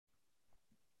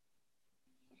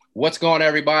What's going on,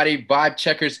 everybody? Vibe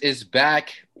Checkers is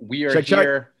back. We are Check.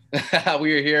 here.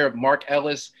 We are here. Mark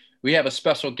Ellis. We have a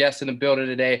special guest in the building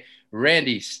today,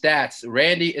 Randy Stats.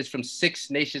 Randy is from Six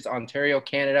Nations, Ontario,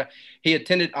 Canada. He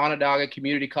attended Onondaga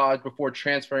Community College before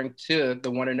transferring to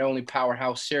the one and only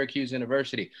powerhouse Syracuse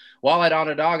University. While at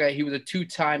Onondaga, he was a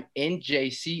two-time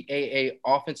NJCAA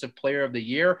Offensive Player of the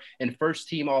Year and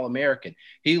first-team All-American.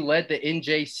 He led the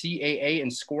NJCAA in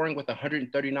scoring with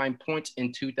 139 points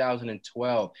in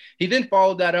 2012. He then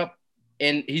followed that up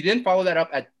in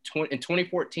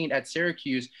 2014 at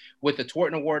Syracuse with the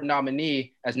Tworton Award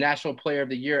nominee as National Player of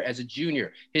the Year as a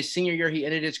junior. His senior year, he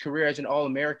ended his career as an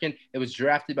All-American and was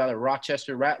drafted by the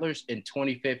Rochester Rattlers in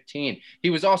 2015.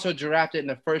 He was also drafted in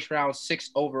the first round,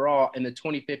 6th overall in the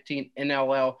 2015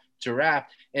 NLL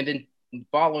draft. And then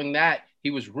following that, he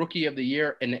was Rookie of the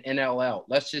Year in the NLL.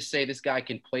 Let's just say this guy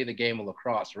can play the game of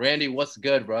lacrosse. Randy, what's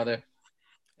good, brother?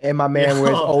 And my man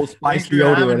wears Yo, Old thanks Spice for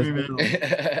deodorant. having me, man.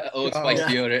 Old Oh. Spice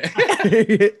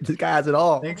deodorant. This guy has it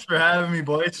all. Thanks for having me,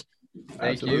 boys.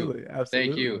 Thank you. Absolutely,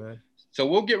 Thank you. man. So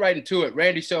we'll get right into it,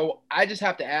 Randy. So I just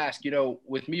have to ask,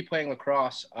 with me playing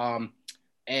lacrosse,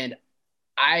 and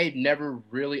I never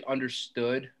really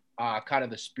understood kind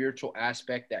of the spiritual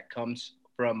aspect that comes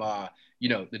from, the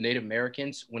Native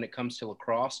Americans when it comes to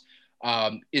lacrosse.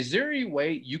 Is there any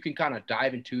way you can kind of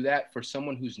dive into that for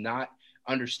someone who's not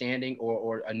understanding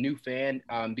or a new fan,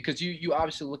 because you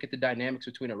obviously look at the dynamics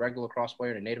between a regular lacrosse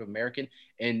player and a Native American,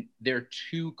 and they're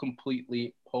two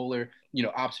completely polar,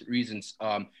 opposite reasons.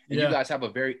 And you guys have a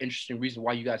very interesting reason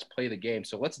why you guys play the game.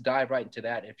 So let's dive right into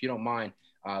that, if you don't mind,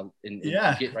 and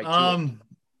get right to it.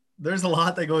 There's a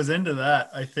lot that goes into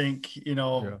that. I think,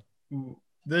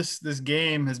 this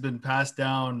game has been passed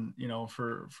down,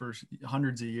 for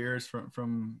hundreds of years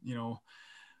from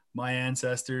my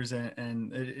ancestors,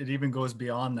 and it even goes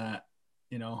beyond that,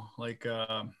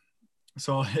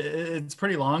 so it's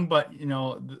pretty long, but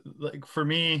like for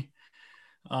me,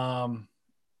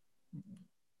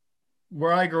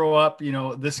 where I grow up,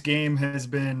 this game has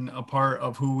been a part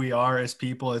of who we are as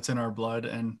people. It's in our blood.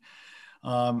 And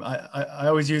I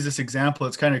always use this example.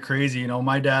 It's kind of crazy.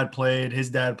 My dad played, his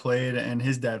dad played, and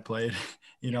his dad played,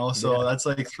 so that's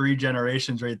like 3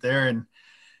 generations right there.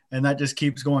 And that just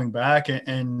keeps going back.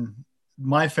 And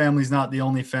my family's not the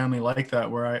only family like that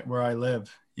where I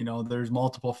live. There's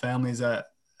multiple families that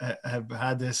have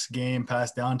had this game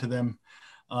passed down to them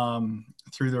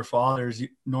through their fathers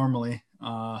normally.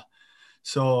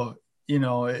 So,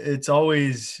 it's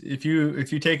always, if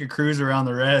you take a cruise around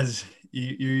the res,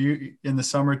 you in the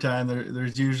summertime,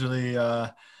 there's usually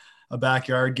a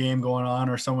backyard game going on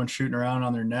or someone shooting around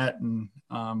on their net. And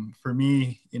for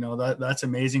me, that's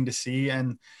amazing to see.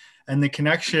 And the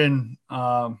connection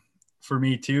for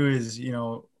me too is,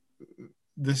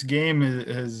 this game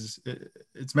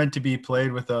it's meant to be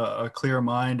played with a clear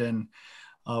mind and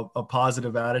a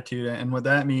positive attitude. And what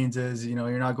that means is,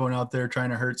 you're not going out there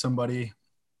trying to hurt somebody.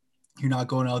 You're not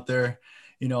going out there,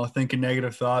 thinking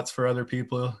negative thoughts for other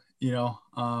people,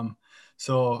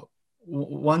 so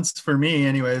once for me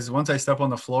anyways, once I step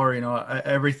on the floor,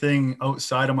 everything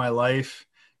outside of my life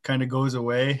kind of goes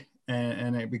away,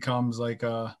 and it becomes like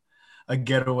a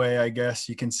getaway, I guess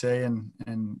you can say.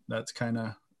 And that's kind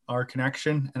of our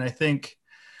connection. And I think,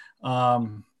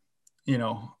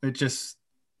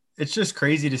 it's just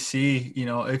crazy to see,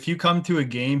 if you come to a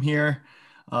game here,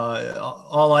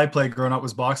 all I played growing up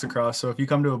was box lacrosse. So if you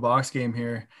come to a box game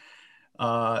here,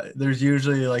 there's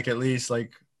usually like at least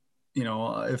like,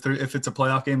 if it's a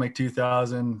playoff game, like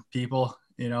 2,000 people,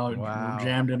 Wow.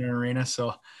 jammed in an arena.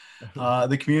 So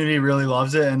the community really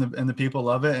loves it, and the people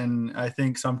love it. And I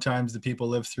think sometimes the people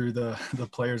live through the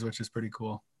players, which is pretty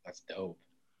cool. That's dope.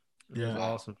 Yeah.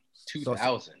 Wow. Awesome.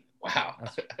 2,000. Wow.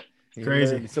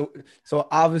 Crazy. So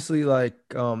obviously, like,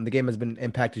 the game has been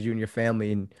impacted you and your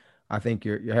family, and I think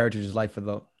your heritage is life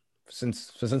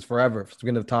since forever, since the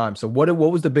beginning of time. So what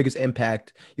was the biggest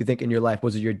impact you think in your life?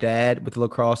 Was it your dad with the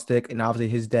lacrosse stick, and obviously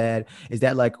his dad? Is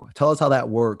that like, tell us how that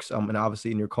works, and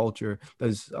obviously in your culture,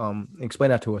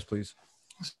 explain that to us, please.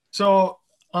 So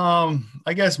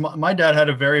I guess my dad had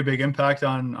a very big impact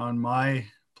on my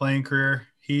playing career.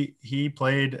 He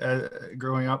played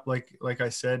growing up, like I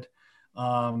said,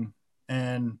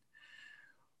 and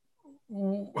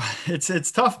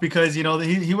it's tough because he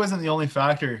wasn't the only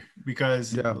factor,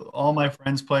 because all my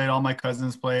friends played, all my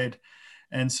cousins played,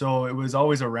 and so it was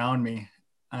always around me.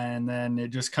 And then it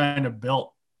just kind of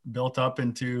built up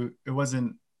into, it was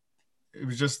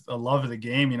just a love of the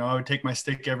game. I would take my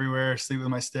stick everywhere, sleep with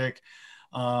my stick.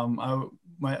 I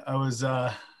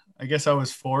guess I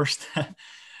was forced.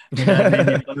 My dad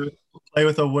made me play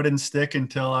with a wooden stick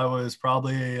until I was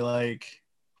probably like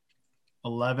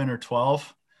 11 or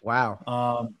 12.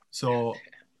 Wow. So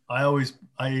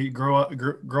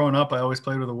growing up, I always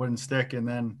played with a wooden stick. And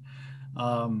then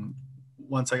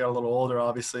once I got a little older,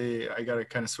 obviously I got to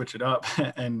kind of switch it up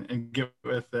and get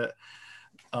with it.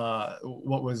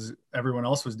 What was everyone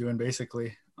else was doing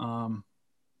basically.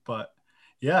 But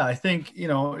yeah, I think,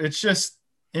 it's just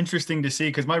interesting to see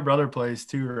because my brother plays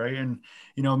too, right? And,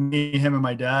 me, him and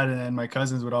my dad and my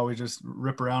cousins would always just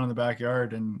rip around in the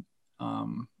backyard. And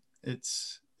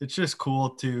it's just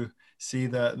cool to see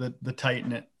the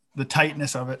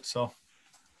tightness of it. So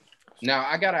now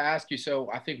I got to ask you,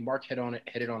 so I think Mark hit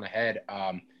it on the head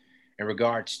in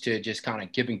regards to just kind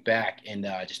of giving back and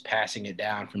just passing it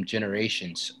down from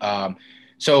generations.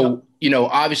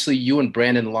 Obviously you and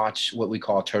Brandon launched what we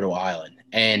call Turtle Island.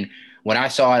 And when I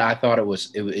saw it, I thought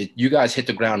you guys hit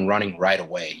the ground running right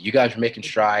away. You guys were making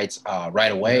strides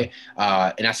right away.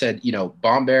 And I said,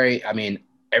 Bomberry, I mean,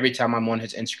 every time I'm on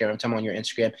his Instagram, every time I'm on your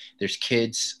Instagram, there's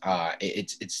kids.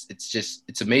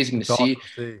 It's amazing to see.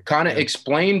 Kind of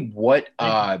explain what,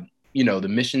 the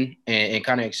mission and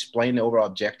kind of explain the overall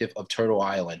objective of Turtle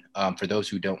Island for those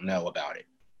who don't know about it.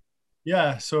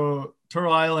 Yeah. So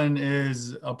Turtle Island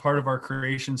is a part of our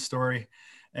creation story,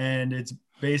 and it's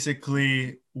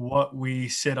basically what we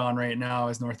sit on right now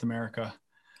as North America.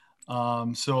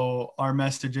 So our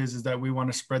message is that we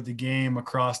want to spread the game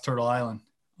across Turtle Island.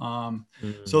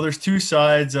 So there's two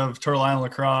sides of Turtle Island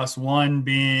lacrosse, one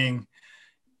being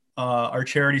our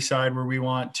charity side where we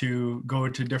want to go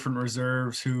to different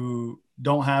reserves who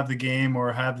don't have the game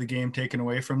or have the game taken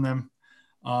away from them.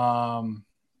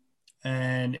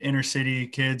 And inner city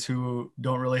kids who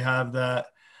don't really have that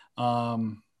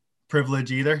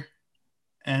privilege either.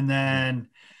 And then,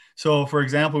 so for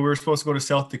example, we were supposed to go to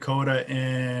South Dakota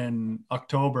in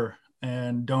October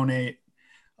and donate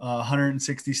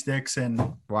 160 sticks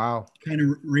and wow, kind of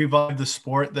revive the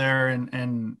sport there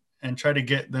and try to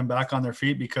get them back on their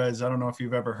feet, because I don't know if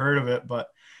you've ever heard of it, but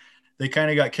they kind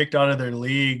of got kicked out of their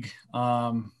league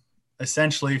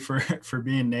essentially for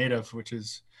being native, which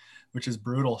is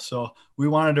brutal. So we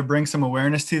wanted to bring some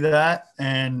awareness to that,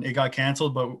 and it got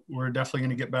canceled, but we're definitely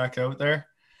going to get back out there.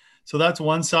 So that's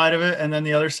one side of it. And then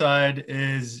the other side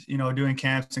is, doing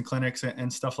camps and clinics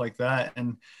and stuff like that.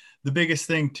 And the biggest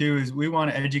thing too is we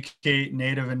want to educate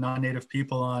native and non-native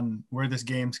people on where this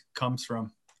game comes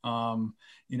from.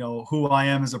 Who I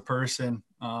am as a person,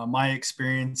 my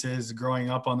experiences growing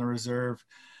up on the reserve,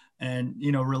 and,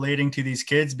 relating to these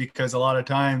kids, because a lot of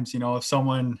times, if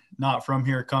someone not from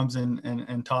here comes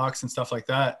and talks and stuff like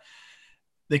that,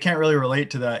 they can't really relate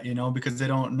to that, because they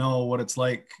don't know what it's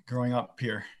like growing up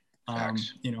here.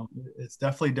 It's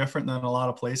definitely different than a lot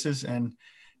of places. And,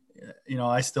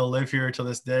 I still live here to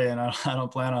this day, and I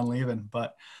don't plan on leaving,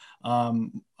 but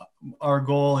our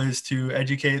goal is to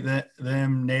educate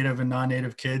them native and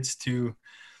non-native kids to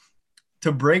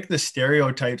break the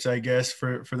stereotypes, I guess,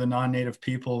 for the non-native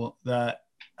people that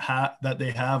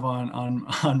they have on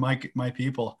my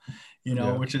people,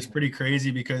 which is pretty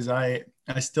crazy, because I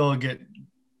still get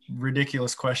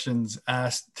ridiculous questions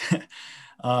asked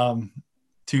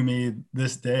to me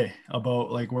this day about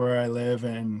like where I live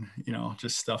and,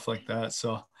 just stuff like that.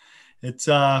 So it's,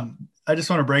 I just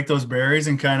want to break those barriers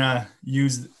and kind of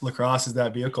use lacrosse as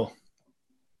that vehicle.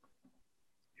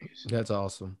 That's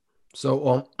awesome.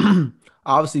 So,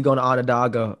 obviously going to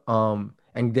Onondaga,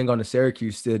 and then going to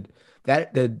Syracuse, did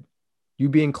you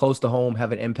being close to home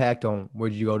have an impact on where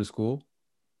did you go to school?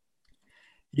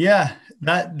 Yeah,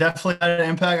 that definitely had an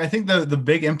impact. I think the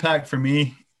big impact for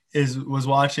me was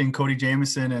watching Cody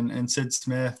Jamieson and Sid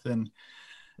Smith and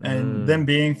them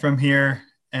being from here.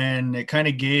 And it kind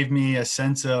of gave me a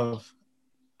sense of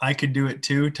I could do it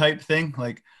too type thing.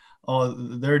 Like, oh,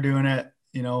 they're doing it,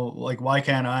 like, why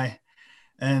can't I?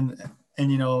 And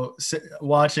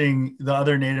watching the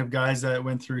other native guys that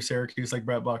went through Syracuse, like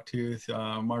Brett Bucktooth,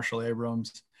 Marshall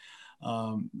Abrams,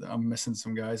 I'm missing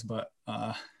some guys, but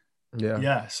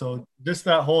yeah. So just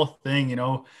that whole thing,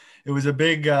 it was a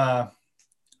big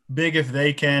if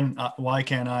they can, why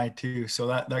can't I too? So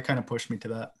that kind of pushed me to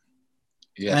that.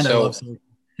 Yeah. And so,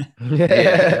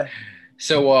 yeah.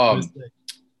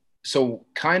 So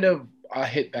kind of I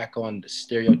hit back on the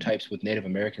stereotypes with Native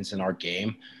Americans in our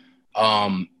game.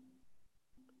 I've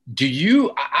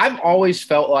always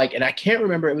felt like, and I can't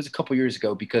remember, it was a couple years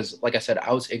ago, because like I said,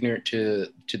 I was ignorant to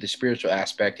the spiritual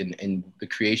aspect and the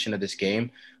creation of this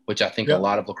game, which I think a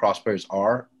lot of lacrosse players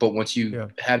are. But once you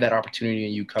have that opportunity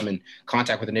and you come in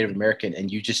contact with a Native American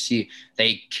and you just see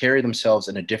they carry themselves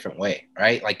in a different way,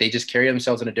 right? Like they just carry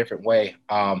themselves in a different way.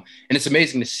 And it's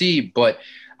amazing to see. But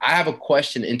I have a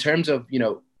question in terms of,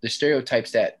 the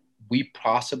stereotypes that we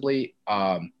possibly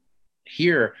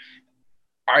hear.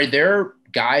 are there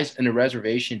guys in the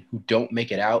reservation who don't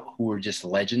make it out, who are just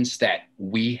legends that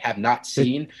we have not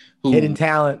seen? Who Hidden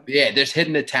talent. Yeah, there's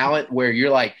hidden the talent where you're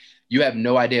like, you have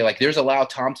no idea. Like there's a Lau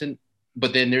Thompson,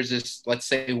 but then there's this, let's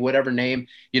say whatever name,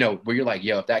 where you're like,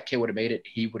 yo, if that kid would have made it,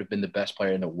 he would have been the best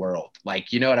player in the world.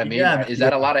 Like, you know what I mean? Yeah, Is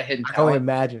that a lot of hidden I can only talent?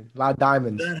 imagine. A lot of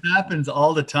diamonds. That happens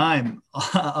all the time.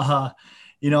 I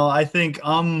think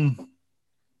I'm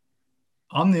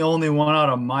the only one out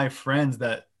of my friends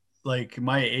that, like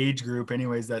my age group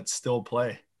anyways, that still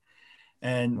play.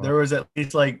 And Wow. there was at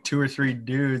least like 2 or 3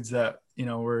 dudes that,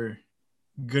 were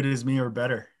good as me or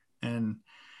better. And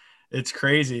it's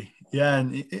crazy. Yeah.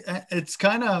 And it's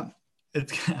kind of,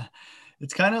 it's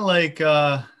kind of like,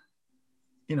 I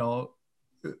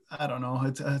don't know.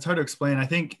 It's hard to explain. I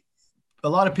think a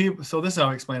lot of people, so this is how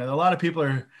I explain it. A lot of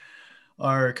people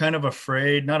are kind of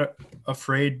afraid, not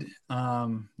afraid,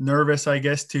 nervous, I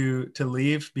guess, to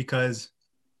leave because,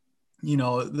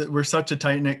 we're such a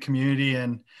tight knit community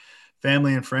and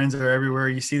family and friends are everywhere.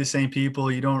 You see the same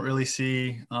people. You don't really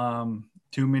see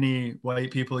too many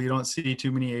white people. You don't see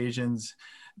too many Asians,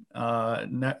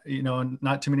 not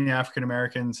too many African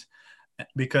Americans,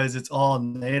 because it's all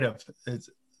native.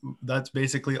 That's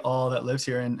basically all that lives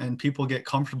here. And people get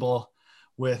comfortable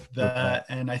with that.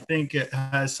 Okay. And I think it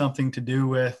has something to do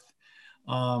with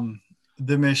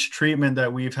the mistreatment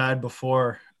that we've had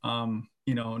before,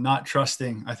 not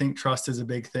trusting. I think trust is a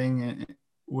big thing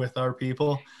with our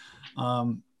people.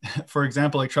 For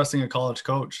example, like trusting a college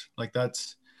coach, like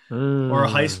that's, or a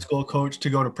high school coach to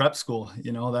go to prep school,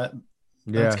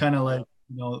 that's kind of like,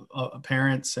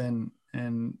 parents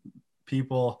and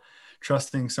people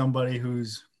trusting somebody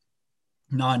who's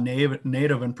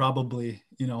non-native and probably,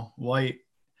 white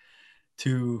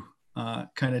to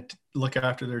kind of look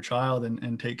after their child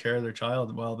and take care of their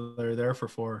child while they're there for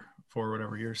four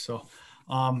whatever years. So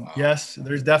wow. Yes,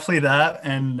 there's definitely that.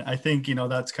 And I think,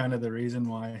 that's kind of the reason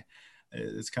why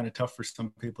it's kind of tough for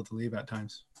some people to leave at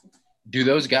times. Do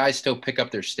those guys still pick up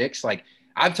their sticks? Like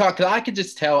I've talked, cause I could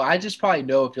just tell, I just probably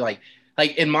know if you're like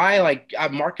in my,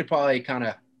 Mark could probably kind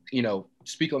of,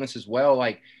 speak on this as well.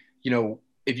 Like,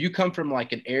 if you come from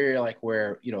like an area, like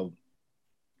where,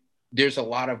 there's a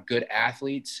lot of good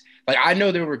athletes. Like I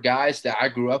know there were guys that I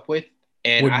grew up with,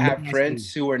 and I have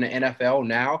friends who are in the NFL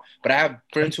now, but I have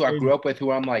friends who I grew up with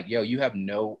who I'm like, yo, you have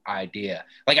no idea.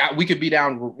 Like we could be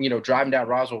down, driving down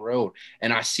Roswell Road,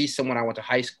 and I see someone I went to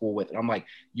high school with, and I'm like,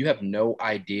 you have no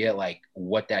idea like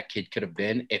what that kid could have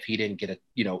been if he didn't get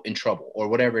in trouble or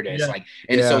whatever it is.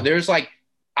 Yeah. So there's like,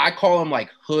 I call them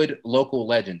like hood local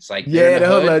legends. Like they're the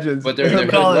hood legends, but they're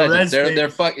hood legends. They're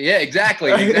fucking exactly.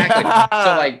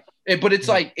 So but it's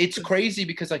like, it's crazy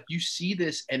because like you see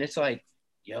this and it's like,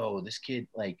 yo, this kid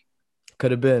like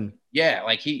could have been. Yeah,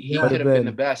 like he could have been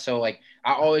the best. So like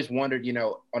I always wondered,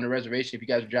 on the reservation, if you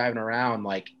guys are driving around,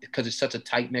 like because it's such a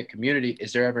tight knit community,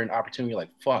 is there ever an opportunity like,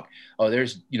 fuck, oh,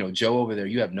 there's Joe over there.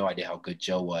 You have no idea how good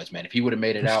Joe was, man. If he would have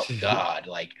made it out, God,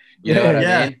 like you know what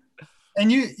I mean?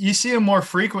 And you see him more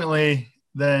frequently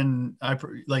than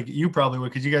you probably would,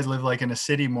 because you guys live like in a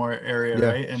city more area,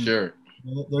 right? And sure.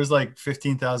 There's like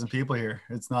 15,000 people here.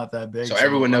 It's not that big. So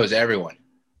everyone knows everyone.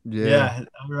 Yeah,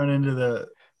 I run into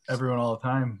everyone all the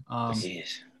time.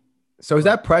 So is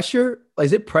that pressure? Like,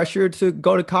 is it pressure to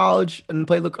go to college and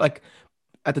play like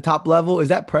at the top level? Is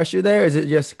that pressure there? Is it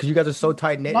just because you guys are so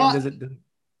tight knit?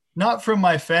 Not from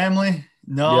my family.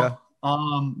 No.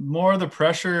 Yeah. More of the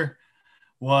pressure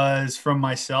was from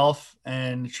myself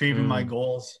and achieving my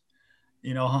goals.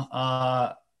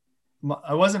 I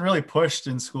wasn't really pushed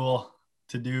in school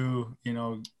to do,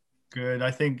 good.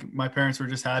 I think my parents were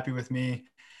just happy with me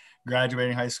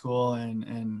graduating high school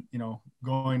and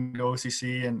going to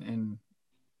OCC and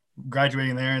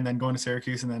graduating there, and then going to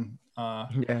Syracuse, and then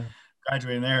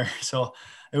graduating there. So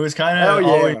it was kind of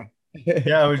always, it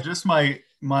was just my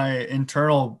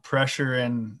internal pressure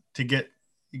and to get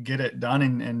it done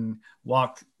and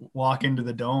walk into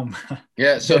the dome.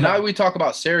 Yeah. So now we talk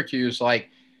about Syracuse, like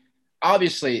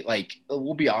obviously, like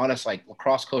we'll be honest, like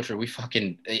lacrosse culture, we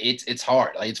fucking it's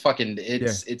hard. Like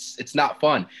it's not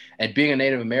fun. And being a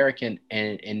Native American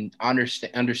and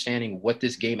understanding what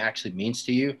this game actually means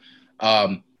to you,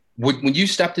 when you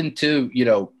stepped into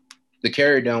the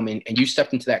Carrier Dome and you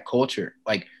stepped into that culture,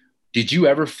 like did you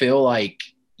ever feel like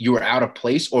you were out of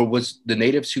place, or was the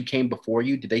natives who came before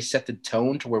you, did they set the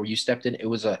tone to where you stepped in, it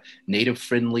was a native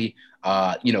friendly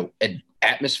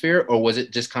atmosphere, or was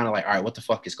it just kind of like, all right, what the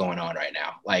fuck is going on right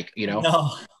now? Like,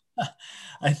 No,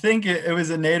 I think it was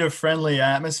a native friendly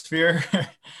atmosphere.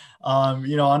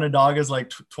 Onondaga is like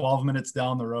 12 minutes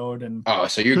down the road, and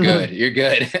so you're good. You're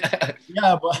good.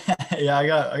 Yeah, but I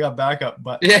got backup,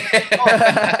 but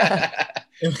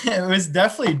It was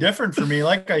definitely different for me.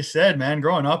 Like I said, man,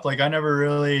 growing up, like I never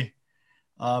really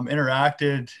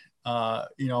interacted,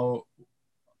 you know,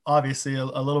 obviously a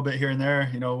little bit here and there,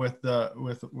 you know, with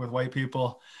white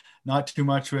people, not too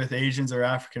much with Asians or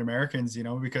African Americans, you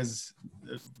know, because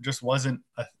it just wasn't,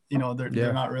 you know,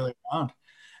 they're not really around.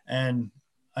 And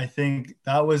I think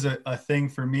that was a thing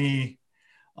for me,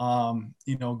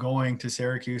 you know, going to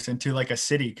Syracuse and to like a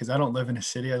city, because I don't live in a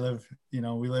city. I live, you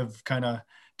know, we live kind of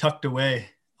tucked away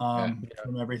from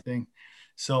everything.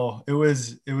 So it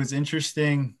was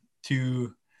interesting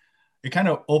to, it kind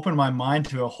of opened my mind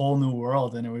to a whole new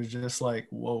world, and it was just like,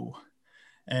 whoa.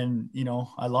 And you know,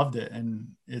 I loved it. And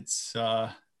it's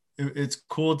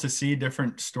cool to see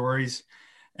different stories,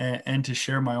 and to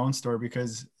share my own story,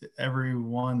 because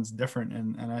everyone's different,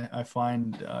 and I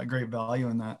find great value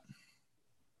in that.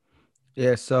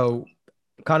 Yeah. So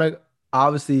kind of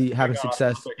obviously I having got off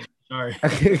success. topic.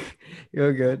 Sorry.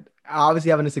 You're good.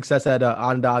 Obviously having a success at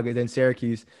Onondaga, then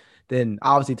Syracuse, then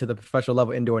obviously to the professional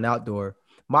level, indoor and outdoor.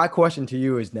 My question to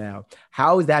you is now,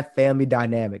 how is that family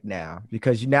dynamic now?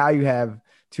 Because now you have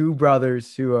two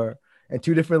brothers who are in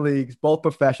two different leagues, both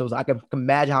professionals. I can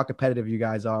imagine how competitive you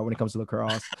guys are when it comes to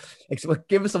lacrosse.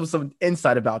 Give us some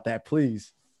insight about that,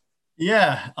 please.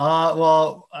 Yeah.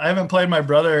 Well, I haven't played my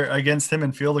brother against him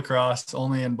in field lacrosse,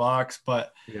 only in box,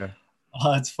 but Yeah.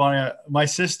 it's funny. My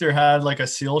sister had like a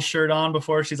Seal shirt on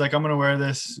before. She's like, I'm going to wear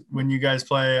this when you guys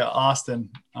play Austin.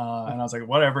 And I was like,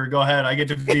 whatever, go ahead. I get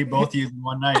to beat both of you in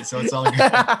one night. So it's all good.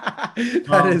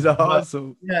 That is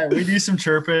awesome. Yeah, we do some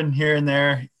chirping here and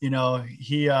there. You know,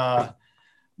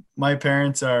 my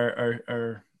parents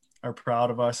are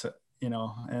proud of us, you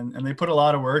know, and they put a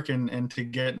lot of work into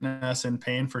getting us and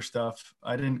paying for stuff.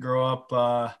 I didn't grow up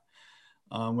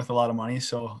with a lot of money.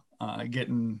 So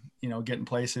getting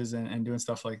places and doing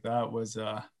stuff like that was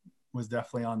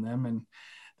definitely on them, and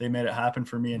they made it happen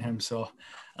for me and him. So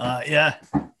yeah.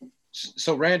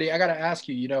 So Randy, I got to ask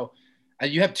you, you know,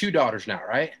 you have two daughters now,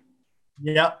 right?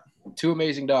 Yeah. Two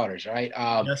amazing daughters, right?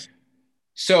 Yes.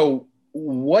 So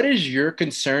what is your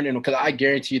concern? And because I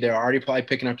guarantee you they're already probably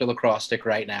picking up the lacrosse stick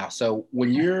right now. So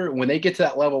when they get to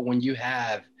that level, when you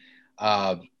have,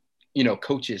 you know,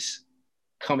 coaches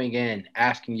coming in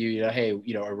asking you, you know, hey,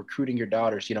 you know, are recruiting your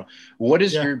daughters, you know, what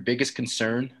is your biggest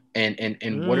concern,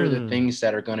 and what are the things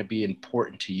that are going to be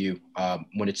important to you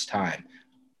when it's time?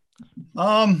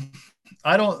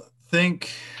 I don't think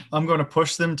I'm going to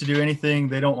push them to do anything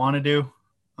they don't want to do.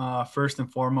 First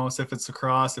and foremost, if it's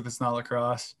lacrosse, if it's not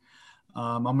lacrosse,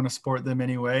 I'm going to support them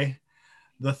anyway.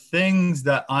 The things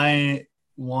that I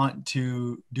want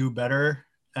to do better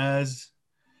as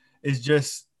is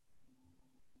just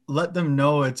let them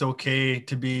know it's okay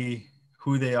to be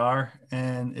who they are,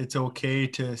 and it's okay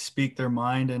to speak their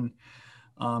mind. And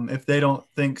if they don't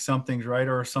think something's right,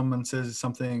 or someone says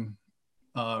something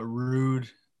rude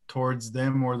towards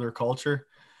them or their culture,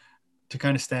 to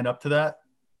kind of stand up to that,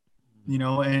 you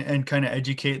know, and kind of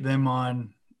educate them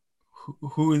on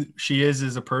who she is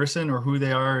as a person, or who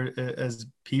they are as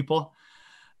people.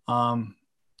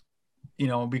 You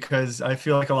know, because I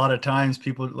feel like a lot of times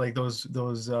people like those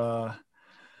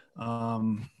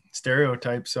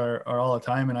stereotypes are all the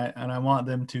time, and I want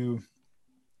them to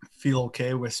feel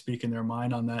okay with speaking their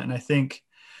mind on that. And I think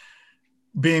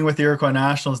being with the Iroquois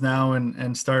Nationals now,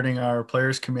 and starting our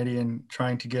players committee and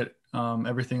trying to get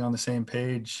everything on the same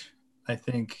page, I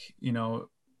think, you know,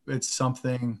 it's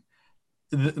something.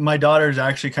 My daughters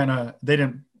actually they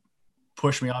didn't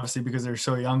push me, obviously, because they're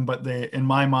so young, but in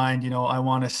my mind, you know, I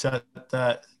want to set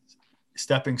that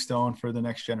stepping stone for the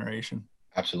next generation.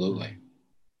 Absolutely.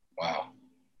 Wow.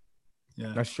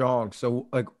 Yeah. That's strong. So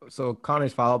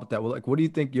Connor's follow up with that. Well, like, what do you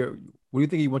think you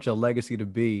want your legacy to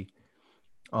be,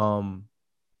 in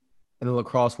the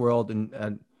lacrosse world,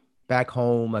 and back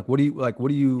home? Like, what do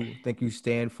you think you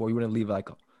stand for? You want to leave, like,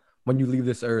 when you leave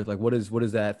this earth, like, what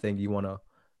is that thing you want to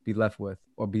be left with,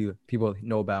 or be people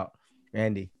know about?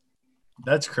 Andy.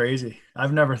 That's crazy.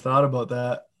 I've never thought about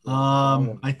that.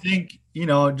 I think, you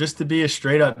know, just to be a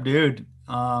straight up dude.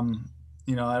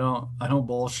 You know, I don't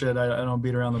bullshit. I don't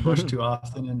beat around the bush too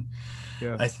often. And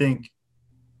Yeah. I think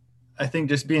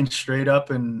just being straight up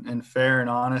and fair and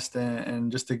honest,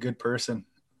 and just a good person.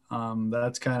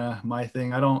 That's kind of my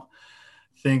thing. I don't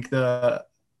think the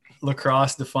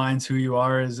lacrosse defines who you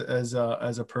are as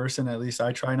a person. At least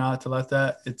I try not to let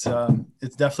that. It's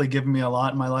definitely given me a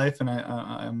lot in my life, and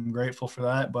I'm grateful for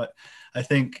that. But I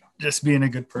think just being a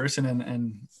good person,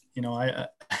 and you know, I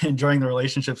enjoying the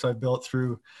relationships I've built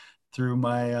through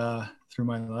my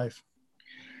life.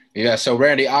 Yeah. So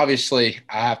Randy, obviously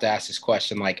I have to ask this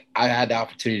question. Like, I had the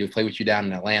opportunity to play with you down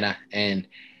in Atlanta, and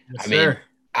Yes, I mean, sir.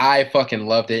 I fucking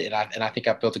loved it, and I think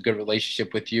I built a good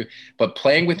relationship with you. But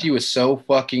playing with you is so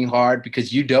fucking hard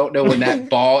because you don't know when that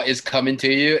ball is coming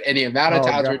to you. And the amount of Oh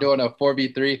times we're god. doing a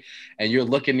 4v3 and you're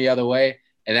looking the other way,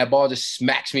 and that ball just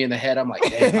smacks me in the head. I'm like,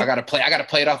 damn, I gotta play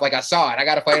it off like I saw it. I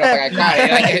gotta play it off like I caught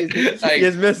it. You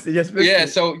just missed it. You just missed Yeah.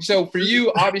 it. So for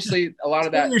you, obviously, a lot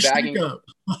of Get that your stick bagging. up.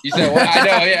 You said, well, I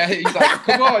know, yeah. He's like,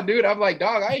 come on, dude. I'm like,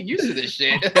 dog, I ain't used to this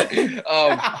shit.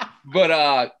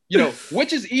 But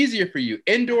which is easier for you,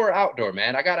 indoor or outdoor,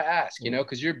 man? I gotta ask,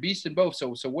 because you're a beast in both.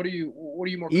 So what are you more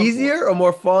comfortable Easier with? or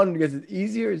more fun? Because it's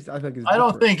easier. I think it's I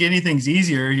don't different. think anything's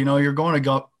easier. You're going to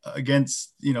go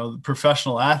against,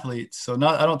 professional athletes. So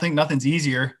I don't think nothing's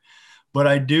easier, but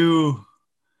I do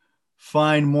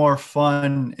find more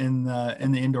fun in the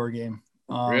indoor game.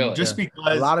 Really? Just a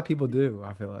because, lot of people do.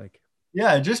 I feel like.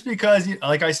 yeah, just because,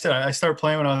 like I said, I started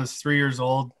playing when I was 3 years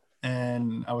old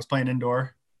and I was playing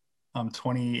indoor. I'm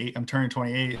 28. I'm turning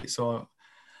 28. So a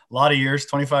lot of years,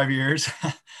 25 years.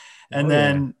 And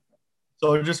then,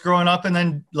 so just growing up, and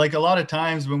then like a lot of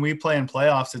times when we play in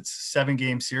playoffs, it's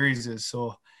 7-game series.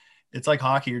 So it's like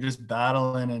hockey. You're just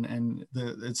battling and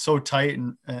it's so tight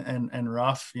and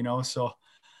rough, So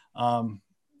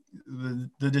the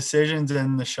decisions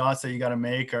and the shots that you got to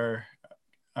make are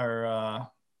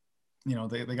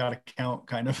they got to count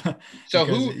kind of. So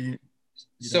because who? you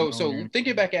don't know So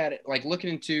thinking back at it, like looking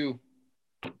into,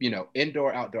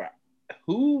 indoor, outdoor,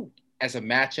 who as a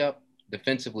matchup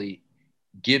defensively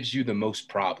gives you the most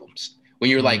problems? When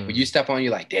you're like, when you step on,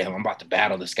 you're like, damn, I'm about to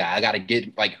battle this guy. I got to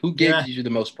get, like, who gives you the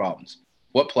most problems?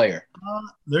 What player?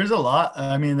 There's a lot.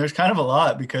 I mean, there's kind of a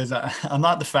lot because I'm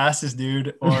not the fastest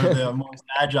dude or the most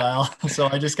agile. So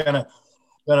I just kind of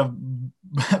got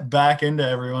to back into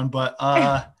everyone. But,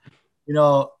 I'm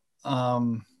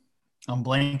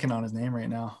blanking on his name right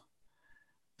now.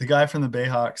 The guy from the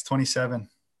Bayhawks, 27.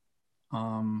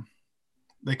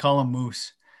 They call him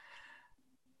Moose.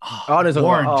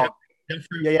 Warren.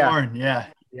 Jeffrey Warren. Yeah.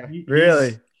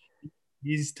 Really?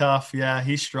 He's tough. Yeah,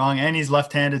 he's strong, and he's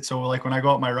left-handed. So like when I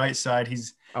go up my right side,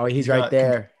 he's right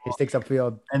there. He sticks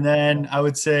upfield. And then I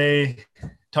would say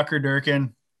Tucker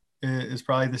Durkin is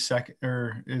probably the second,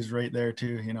 or is right there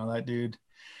too. That dude.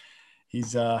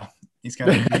 He's kind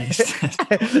of a beast.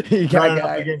 Running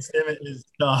up against him is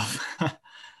tough.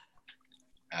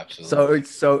 Absolutely.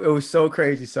 So it was so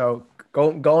crazy. So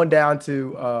going down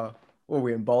to what were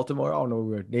we in Baltimore? I don't know,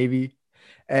 we were Navy,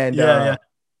 and yeah.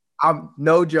 I'm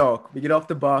no joke. We get off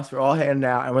the bus, we're all handing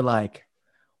out, and we're like,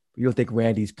 "You don't think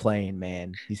Randy's playing,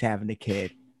 man? He's having a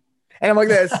kid." And I'm like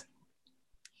this.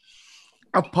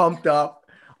 I'm pumped up.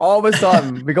 All of a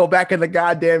sudden, we go back in the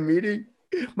goddamn meeting.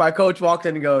 My coach walks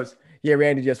in and goes, "Yeah,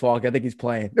 Randy just walked. I think he's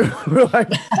playing." We're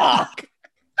like, "Fuck."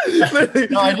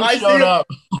 No, I showed up.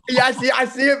 Yeah, I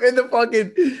see him in the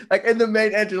fucking, like, in the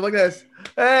main entrance. Look at this.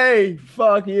 Hey,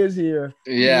 fuck, he is here.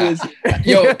 Yeah.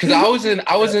 Yo, because I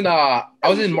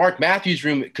was in Mark Matthews'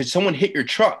 room because someone hit your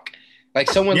truck. Like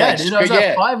someone I was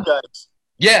at Five Guys.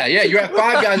 Yeah, you're at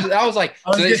Five Guys. I was like,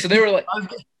 so they were like,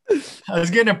 I was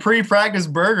getting a pre-practice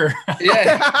burger.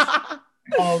 Yeah.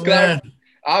 Oh man.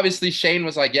 Obviously, Shane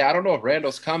was like, yeah, I don't know if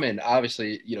Randall's coming.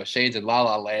 Obviously, Shane's in La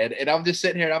La Land. And I'm just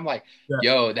sitting here and I'm like,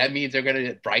 yo, that means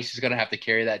Bryce is going to have to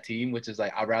carry that team, which is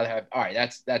like, I'd rather have, all right,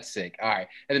 that's sick. All right.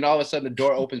 And then all of a sudden the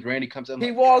door opens, Randy comes in. He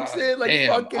walks in like, damn.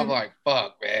 fucking. I'm like,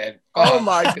 fuck, man. Oh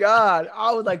my God.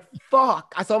 I was like,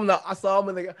 fuck. I saw him I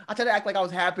tried to act like I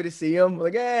was happy to see him.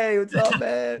 Like, hey, what's up,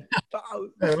 man?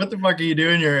 Hey, what the fuck are you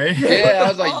doing here, eh? Yeah, I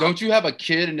was like, don't you have a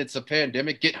kid and it's a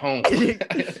pandemic? Get home.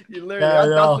 You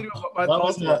literally,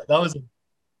 that was a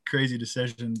crazy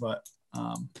decision, but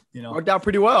worked out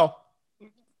pretty well.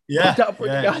 Yeah, worked out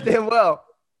pretty goddamn well.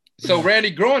 So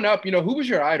Randy, growing up, who was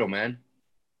your idol, man?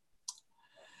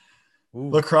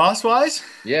 Lacrosse wise?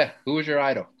 Yeah, who was your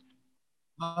idol?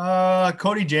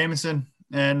 Cody Jamieson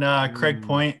and Craig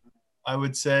Point. I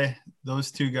would say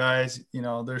those two guys,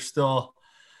 they're still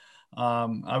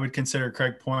I would consider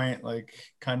Craig Point like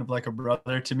kind of like a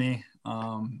brother to me.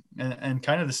 And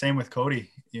kind of the same with Cody,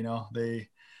 they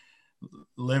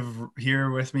live here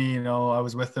with me. I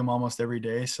was with them almost every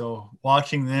day. So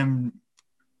watching them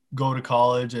go to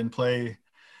college and play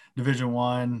Division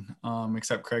I,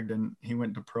 except Craig didn't, he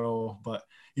went to pro, but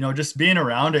just being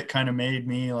around it kind of made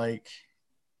me like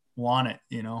want it,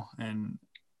 and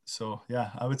so, yeah,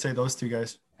 I would say those two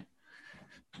guys.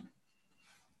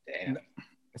 Damn.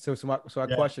 So my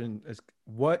question is,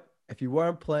 what if you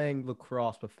weren't playing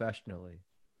lacrosse professionally,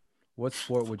 what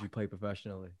sport would you play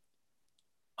professionally?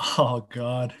 Oh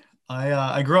God.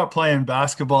 I grew up playing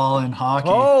basketball and hockey.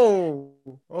 Oh,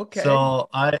 okay. So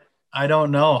I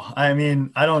don't know. I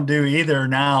mean, I don't do either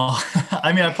now.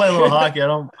 I mean, I play a little hockey. I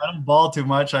don't ball too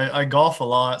much. I golf a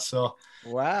lot, so I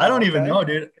Wow. don't even Okay. know,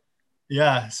 dude.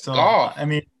 Yeah. So Golf. I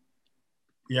mean,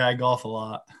 yeah, I golf a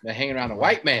lot. Been hanging around a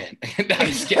white man. No, I'm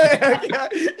just kidding.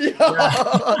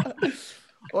 Yo.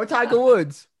 Or Tiger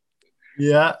Woods.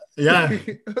 Yeah, yeah.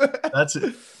 That's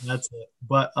it. That's it.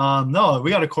 But no, we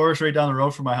got a course right down the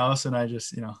road from my house, and I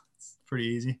just, it's pretty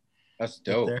easy. That's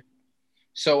Get dope. there.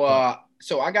 So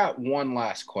I got one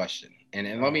last question,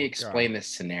 and let me explain this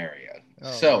scenario.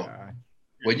 So God.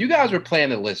 when you guys were playing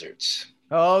the Lizards,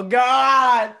 Oh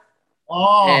God.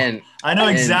 Oh, and I know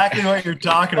exactly what you're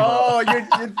talking about. Oh,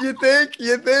 you think?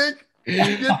 You think?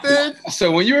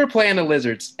 so when you were playing the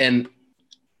Lizards, and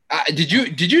did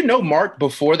you know Mark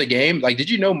before the game? Like, did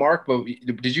you know Mark? But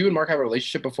did you and Mark have a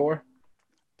relationship before?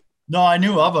 No, I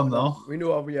knew of him though. We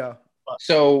knew of yeah.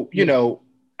 So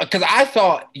because I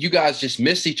thought you guys just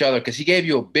missed each other because he gave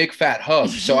you a big fat hug.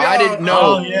 So I didn't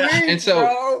know. Oh, yeah. And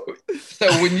so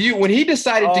when he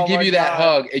decided to Oh, give my you that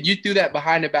God. hug and you threw that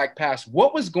behind the back pass,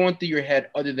 what was going through your head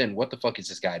other than what the fuck is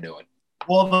this guy doing?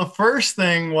 Well, the first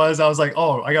thing was I was like,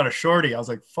 oh, I got a shorty. I was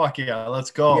like, fuck yeah, let's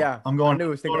go. Yeah, I'm going I knew it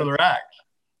was to go to thinking the rack,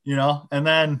 And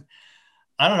then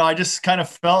I don't know. I just kind of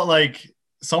felt like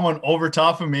someone over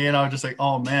top of me, and I was just like,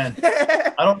 oh man,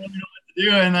 I don't really know what to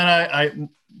do. And then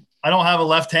I don't have a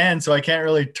left hand, so I can't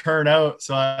really turn out.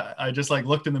 So I just like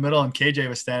looked in the middle, and KJ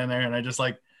was standing there, and I just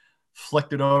like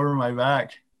flicked it over my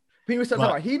back. He makes That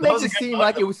it was a good seem hug,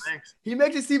 like it though. was. Thanks. He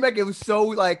makes it seem like it was so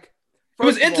like. It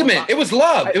was intimate. It was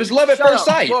love. It was love at Shut first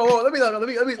up. sight. Whoa, let me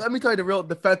tell you the real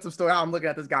defensive story. How I'm looking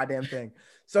at this goddamn thing.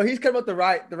 So he's coming up the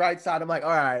right side. I'm like, all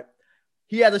right.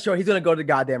 He has a short. He's gonna go to the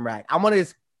goddamn rack. I'm on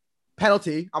his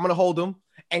penalty. I'm gonna hold him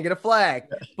and get a flag.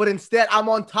 But instead, I'm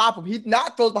on top of him. He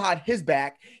not throws behind his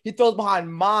back. He throws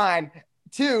behind mine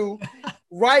too,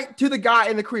 right to the guy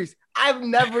in the crease. I've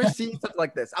never seen something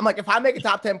like this. I'm like, if I make a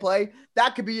top 10 play,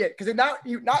 that could be it. Because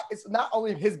it's not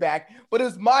only his back, but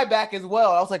it's my back as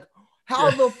well. I was like, how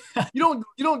the you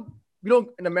don't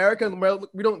in America,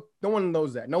 we don't, no one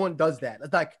knows that. No one does that.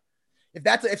 It's like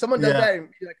if someone does that, and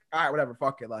you're like, all right, whatever,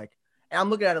 fuck it. Like, and I'm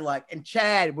looking at it like, and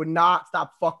Chad would not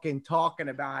stop fucking talking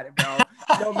about it, bro.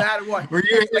 No matter what. Were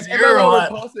you like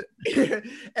MLO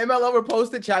MLO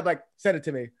reposted, Chad like send it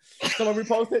to me. Someone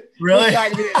reposted. Really?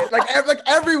 Like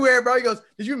everywhere, bro. He goes,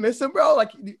 did you miss him, bro?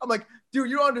 Like I'm like, dude,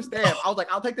 you don't understand. I was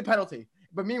like, I'll take the penalty.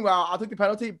 But meanwhile, I'll take the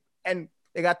penalty, and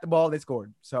they got the ball, they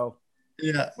scored. So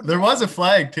Yeah, there was a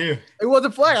flag too. it was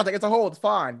a flag. I was like, it's a hold, it's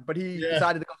fine. But he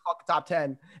decided to go fucking top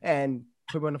 10 and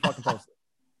put him in the fucking post.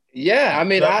 Yeah, I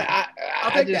mean,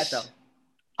 I'll take that though.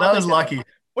 That was lucky.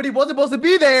 But he wasn't supposed to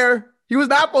be there. He was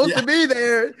not supposed to be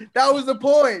there. That was the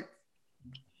point.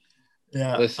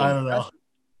 Yeah, Listen, I don't know.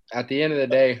 At the end of the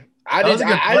day,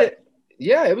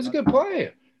 yeah, it was a good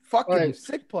play. Fucking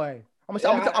sick play. I'm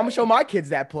gonna show my kids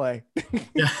that play.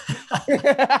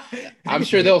 I'm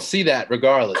sure they'll see that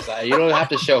regardless. You don't have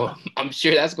to show them. I'm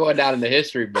sure that's going down in the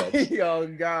history books. Oh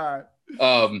God.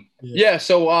 Yeah.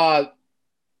 So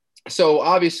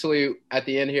obviously at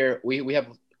the end here, we have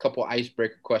a couple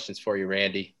icebreaker questions for you,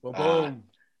 Randy. Boom.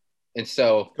 And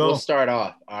so we'll start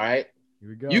off. All right. Here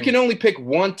we go. You can only pick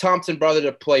one Thompson brother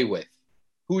to play with.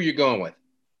 Who are you going with?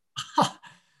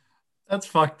 That's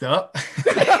fucked up.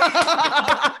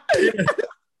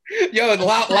 Yo,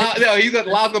 no, he's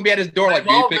gonna be at his door like,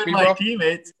 do you pick me, my bro?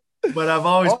 teammates, but I've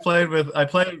always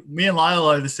me and Lyle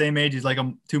are the same age. He's like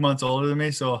 2 months older than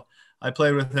me, so I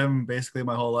played with him basically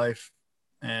my whole life,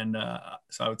 and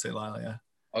so I would say Lyle, yeah.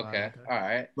 Okay, all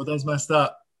right. But that's messed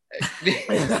up. All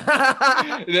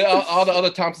the other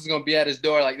Thompsons gonna be at his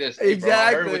door like this. Hey, bro,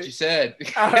 I heard what you said.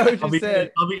 I heard what you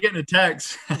said. I'll be getting a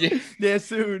text. Yeah,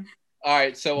 soon. All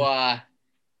right, so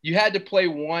you had to play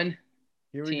one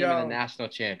Here we team go. in the national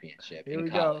championship Here in we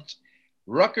college.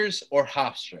 Rutgers or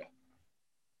Hofstra?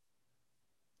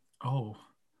 Oh,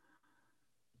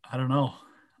 I don't know.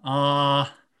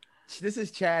 This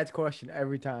is Chad's question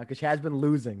every time because Chad's been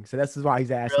losing, so this is why he's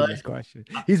asking Really? this question.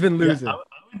 He's been losing. I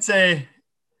would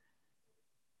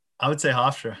say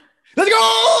Hofstra. Let's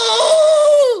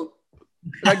go!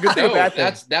 That good thing No, or bad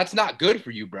thing? that's not good for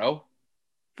you, bro.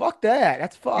 Fuck that.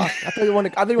 That's fuck. I thought you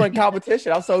wanted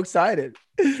competition. I'm so excited.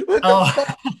 What the Oh.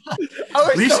 fuck? I was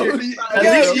At least so you're- excited.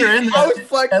 at least you're in there. I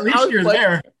was like, At least you're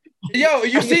there. Yo,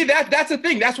 you see that's the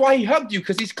thing. That's why he hugged you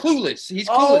because he's clueless. He's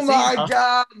clueless. Oh my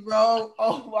god, bro.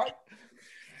 Oh my.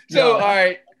 So No. all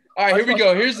right, here we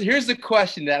go. Here's the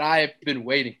question that I have been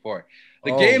waiting for.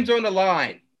 The game's on the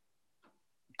line.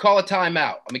 Call a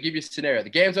timeout. I'm gonna give you a scenario. The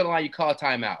game's on the line. You call a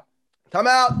timeout. Time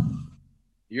out.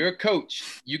 You're a coach.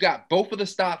 You got both of the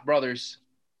Stock brothers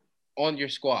on your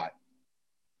squad.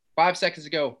 5 seconds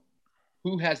ago,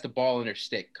 who has the ball in their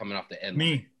stick coming off the end line?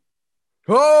 Me.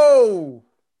 Oh,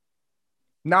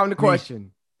 now the Me.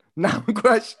 question. Now the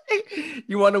question.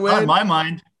 You want to win? Not in my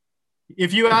mind.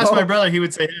 If you ask my brother, he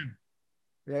would say him.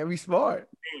 Yeah, we smart.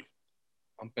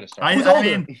 I'm gonna start. Who's I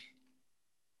older? mean,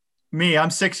 me. I'm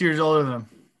 6 years older than him.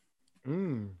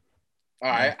 Mm. All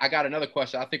right, I got another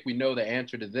question. I think we know the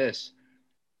answer to this.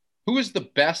 Who is the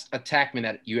best attackman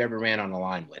that you ever ran on a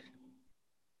line with?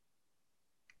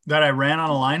 That I ran on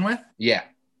a line with? Yeah,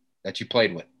 that you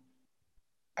played with.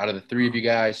 Out of the three of you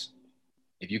guys,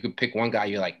 if you could pick one guy,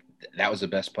 you're like, that was the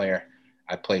best player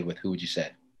I played with, who would you say?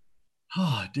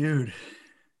 Oh, dude.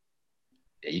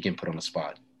 Yeah, you can put on the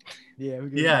spot. Yeah,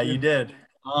 we Yeah, you did.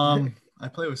 I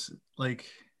play with like,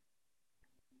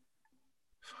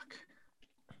 fuck.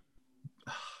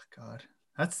 Oh, God.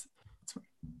 That's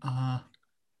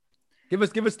Give us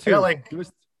I two. got like, Give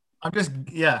us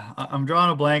I'm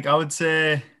drawing a blank. I would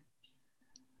say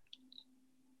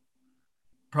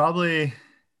probably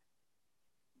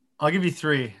I'll give you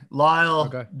three. Lyle,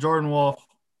 Okay. Jordan Wolf,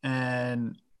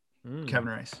 and Kevin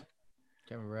Rice.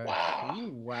 Kevin Rice. Wow. Ooh,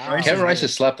 wow. Rice Kevin is Rice good.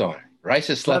 is slept on. Rice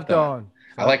is slept on.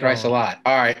 I like Rice a on. lot.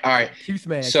 All right. Chiefs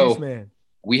man. So- Chiefs man.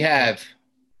 We have,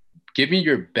 give me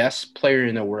your best player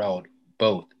in the world,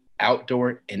 both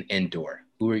outdoor and indoor.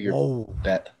 Who are your Whoa.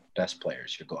 best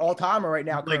players you're going? All timer right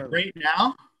now. Like currently. right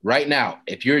now? Right now,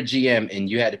 if you're a GM and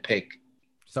you had to pick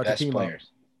Start the best team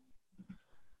players,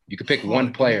 you could pick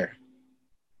one player.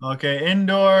 Okay,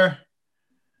 indoor.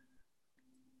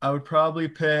 I would probably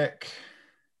pick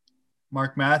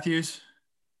Mark Matthews.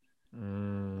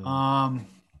 up.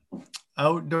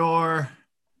 Outdoor.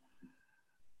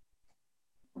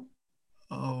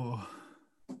 Oh,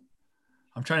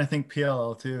 I'm trying to think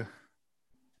PLL too.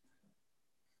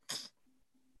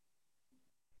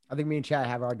 I think me and Chad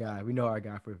have our guy. We know our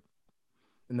guy for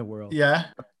in the world. Yeah,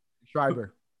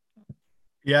 Schreiber.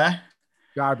 yeah.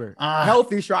 Schreiber. Ah.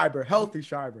 Healthy Schreiber. Healthy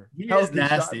Schreiber. He is Healthy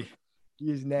nasty. Schreiber.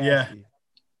 He is nasty.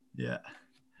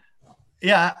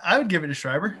 Yeah. I would give it to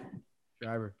Schreiber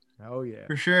Schreiber. Oh yeah.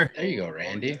 for sure. There you go,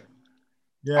 Randy.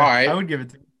 Yeah, All right. I would give it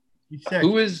to him. He's sick.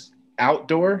 Who is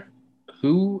outdoor?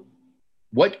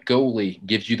 What goalie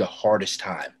gives you the hardest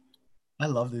time? I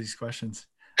love these questions.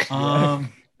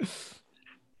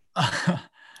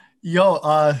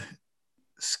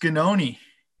 Scanoni.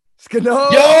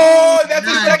 Skano. Yo, that's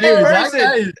the Yeah, second dude,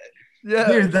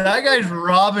 person. that guy's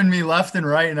robbing me left and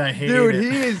right, and I hate Dude, it. he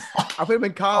is. I put him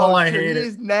in college. Oh, I too. hate he it.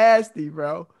 is nasty,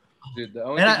 bro. Dude, the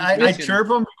only And thing he's I missing- chirp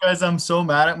him because I'm so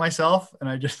mad at myself, and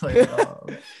I just like, You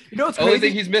know what's The only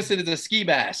thing crazy? he's missing is a ski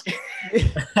mask.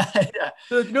 yeah.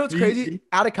 You know what's crazy?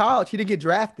 Out of college, he didn't get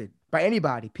drafted by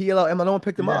anybody. PLL, no one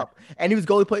picked him Yeah. up, and he was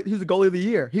He was the goalie of the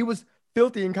year. He was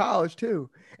filthy in college too,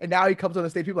 and now he comes on the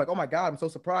stage. People are like, oh my god, I'm so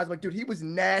surprised. I'm like, dude, he was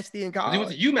nasty in college. He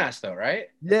was a UMass though, right?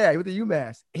 Yeah, he was at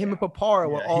UMass. Him and Papara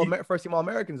were Yeah, all he- first team All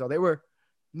Americans though. They were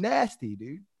nasty,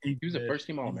 dude. He was a first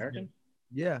team All American.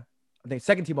 Yeah, I think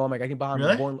second team All American. I think behind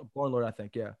Really? Born Lord. I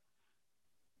think yeah.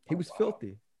 He was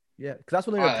filthy. Yeah, because that's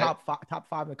when they were All right. top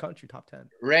five in the country, top 10.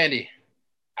 Randy,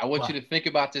 I want Wow. you to think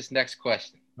about this next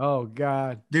question. Oh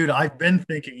God. Dude, I've been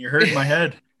thinking. You're hurting my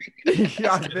head.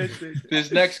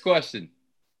 This next question.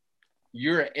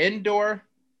 You're an indoor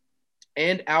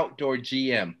and outdoor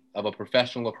GM of a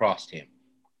professional lacrosse team.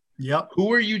 Yep.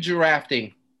 Who are you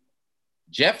drafting?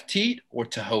 Jeff Teat or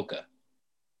Tahoka?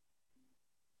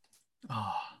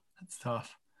 Oh, that's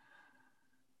tough.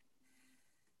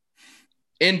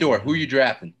 Indoor, who are you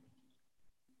drafting?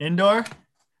 Indoor,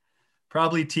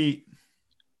 probably Teat.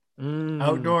 Mm.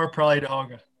 Outdoor, probably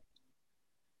Dahoga.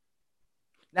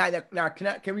 Now,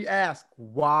 can we ask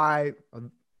why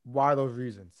those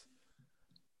reasons?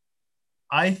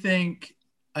 I think,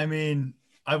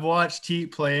 I've watched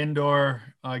Teat play indoor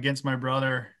against my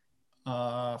brother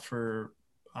for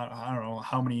I don't know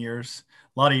how many years,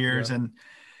 a lot of years, Yeah. and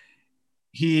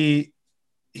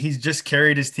he's just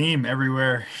carried his team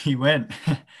everywhere he went.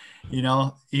 He'd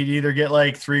either get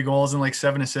like 3 goals and like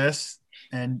 7 assists,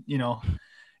 and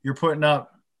you're putting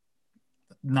up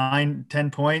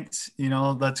 9-10 points.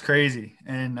 That's crazy.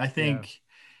 And I think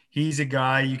he's a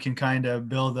guy you can kind of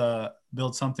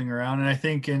build something around. And I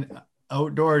think in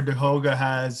outdoor, Dahoga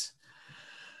has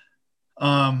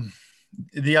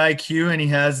the IQ, and he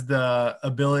has the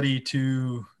ability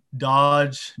to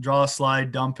dodge, draw a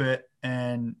slide, dump it,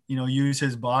 and use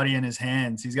his body and his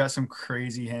hands. He's got some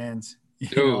crazy hands.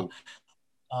 Dude.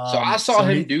 So I saw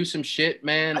him do some shit,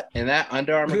 man, in that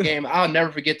Under Armour game. I'll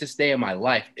never forget this day in my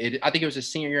life. I think it was his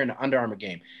senior year in the Under Armour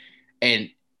game. And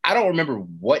I don't remember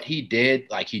what he did.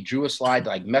 Like, he drew a slide,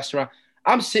 like, messed around.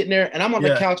 I'm sitting there and I'm on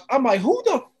the couch. I'm like, who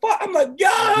the fuck? I'm like,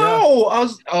 yo,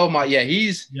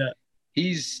 he's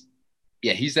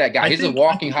that guy. He's a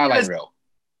walking highlight reel.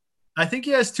 I think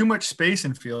he has too much space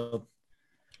in field.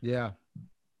 Yeah.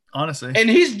 Honestly. And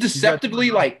he's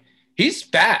deceptively he's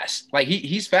fast. Like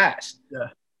he's fast. Yeah.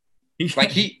 He's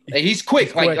quick. He's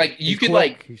quick.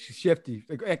 He's shifty.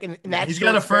 He's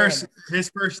got his first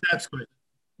step's quick.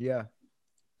 Yeah.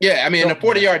 Yeah, I mean, in a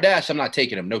 40-yard dash, I'm not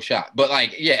taking him, no shot. But GLE,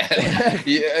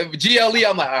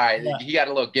 I'm like, all right, he got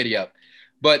a little giddy up.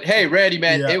 But hey, Randy,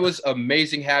 man, it was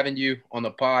amazing having you on the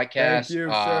podcast. Thank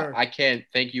you, sir. I can't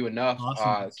thank you enough.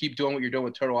 Awesome. Keep doing what you're doing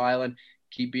with Turtle Island.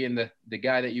 Keep being the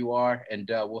guy that you are, and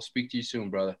we'll speak to you soon,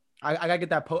 brother. I gotta get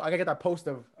that post. I gotta get that post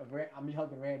of me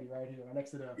hugging Randy right here, right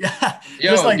next to the.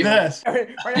 Just like this.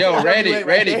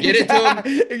 Randy, get it to him.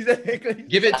 Exactly.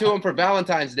 Give it to him for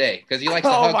Valentine's Day because he likes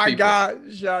to hug people. Oh my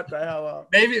God! Shut the hell up.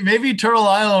 Maybe Turtle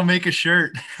Island will make a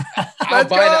shirt. I'll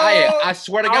buy it. I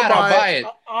swear to God, I'll buy it.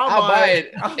 I'll buy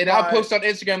it, and I'll post on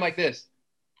Instagram like this.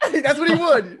 That's what he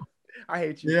would. I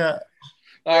hate you. Yeah.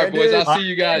 All right, boys. I'll see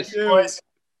you guys.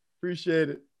 Appreciate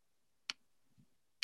it.